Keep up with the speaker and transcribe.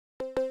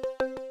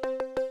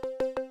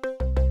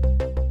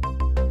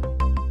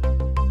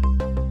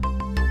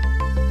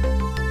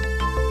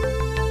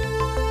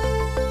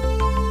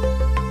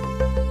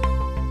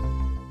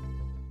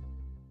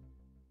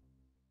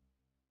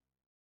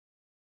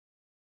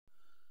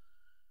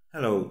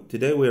Hello,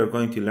 today we are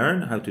going to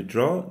learn how to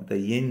draw the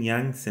Yin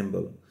Yang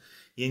symbol.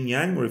 Yin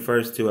Yang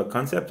refers to a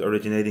concept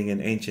originating in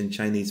ancient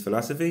Chinese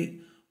philosophy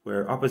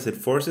where opposite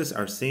forces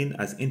are seen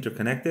as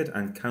interconnected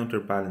and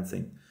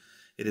counterbalancing.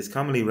 It is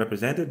commonly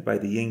represented by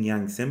the Yin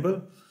Yang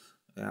symbol,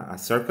 a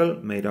circle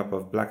made up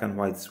of black and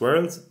white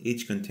swirls,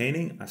 each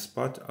containing a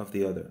spot of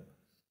the other.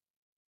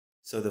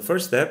 So the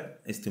first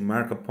step is to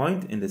mark a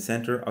point in the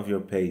center of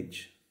your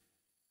page.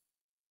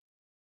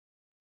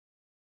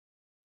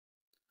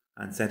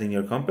 And setting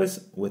your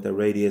compass with a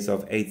radius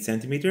of 8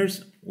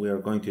 centimeters, we are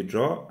going to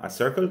draw a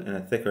circle in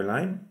a thicker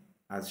line,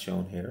 as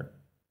shown here.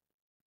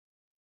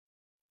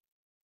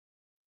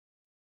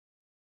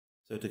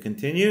 So to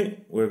continue,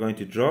 we're going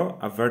to draw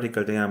a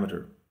vertical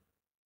diameter.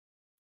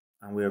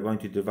 And we are going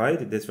to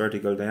divide this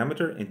vertical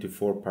diameter into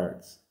 4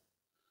 parts.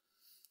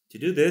 To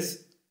do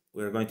this,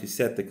 we're going to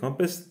set the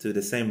compass to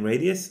the same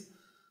radius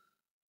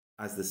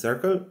as the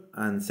circle,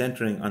 and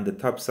centering on the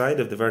top side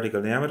of the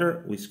vertical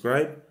diameter, we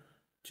scribe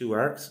 2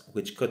 arcs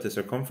which cut the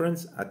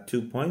circumference at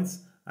 2 points,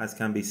 as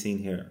can be seen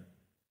here.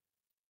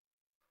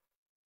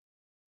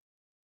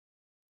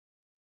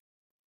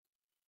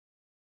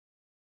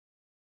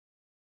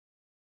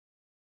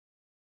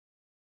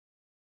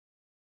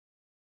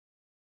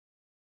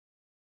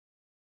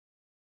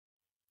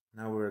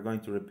 Now we're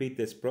going to repeat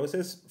this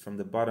process from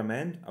the bottom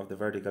end of the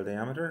vertical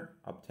diameter,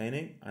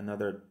 obtaining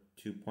another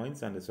 2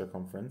 points on the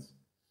circumference.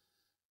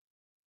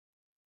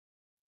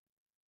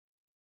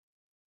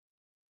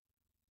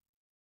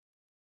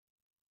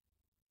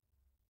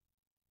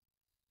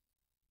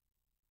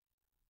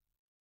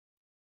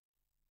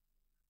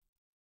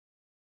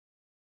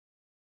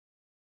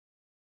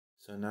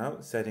 So now,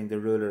 setting the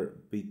ruler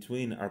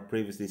between our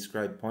previously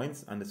scribed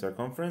points on the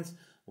circumference,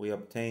 we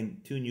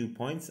obtain 2 new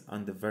points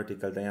on the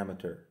vertical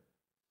diameter,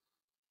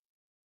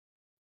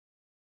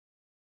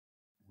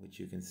 which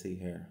you can see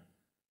here.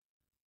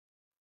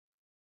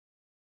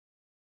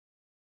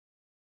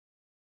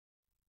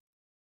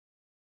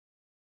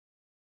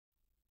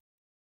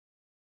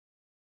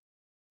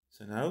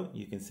 So now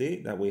you can see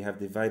that we have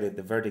divided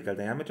the vertical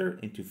diameter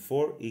into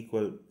 4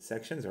 equal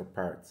sections or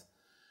parts.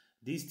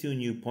 These 2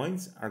 new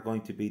points are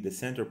going to be the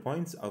center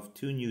points of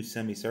 2 new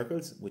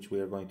semicircles which we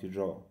are going to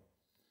draw.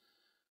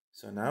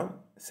 So now,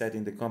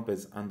 setting the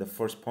compass on the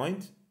first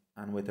point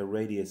and with a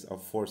radius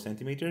of 4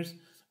 centimeters,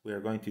 we are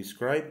going to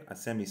scribe a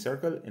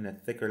semicircle in a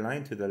thicker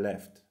line to the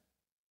left.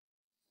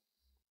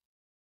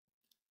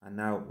 And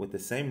now, with the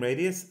same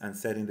radius and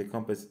setting the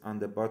compass on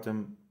the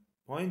bottom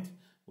point,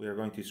 we are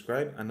going to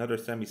scribe another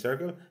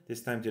semicircle,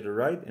 this time to the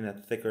right in a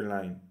thicker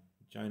line,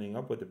 joining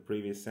up with the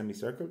previous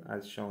semicircle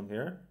as shown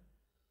here.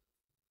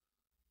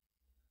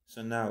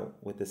 So now,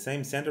 with the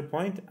same center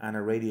point and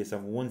a radius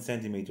of 1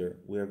 centimeter,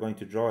 we are going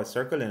to draw a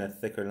circle in a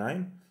thicker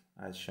line,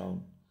 as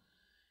shown.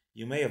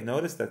 You may have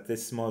noticed that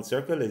this small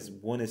circle is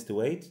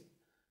 1:8,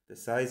 the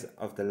size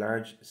of the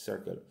large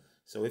circle.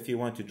 So if you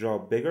want to draw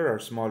bigger or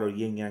smaller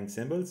yin-yang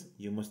symbols,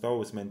 you must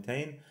always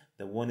maintain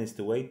the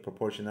 1:8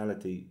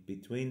 proportionality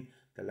between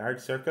the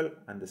large circle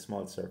and the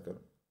small circle.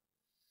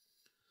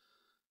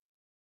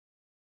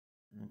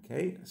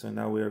 Okay, so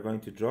now we are going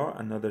to draw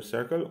another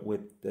circle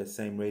with the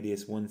same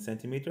radius 1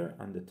 centimeter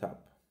on the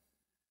top.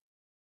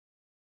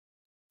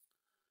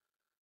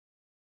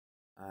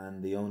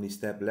 And the only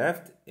step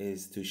left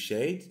is to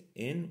shade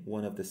in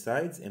one of the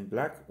sides in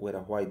black with a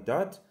white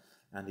dot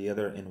and the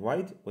other in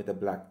white with a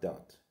black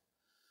dot.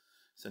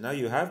 So now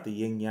you have the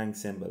yin yang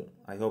symbol.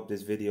 I hope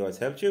this video has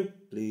helped you.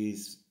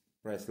 Please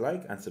press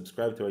like and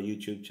subscribe to our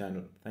YouTube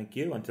channel. Thank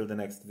you. Until the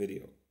next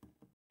video.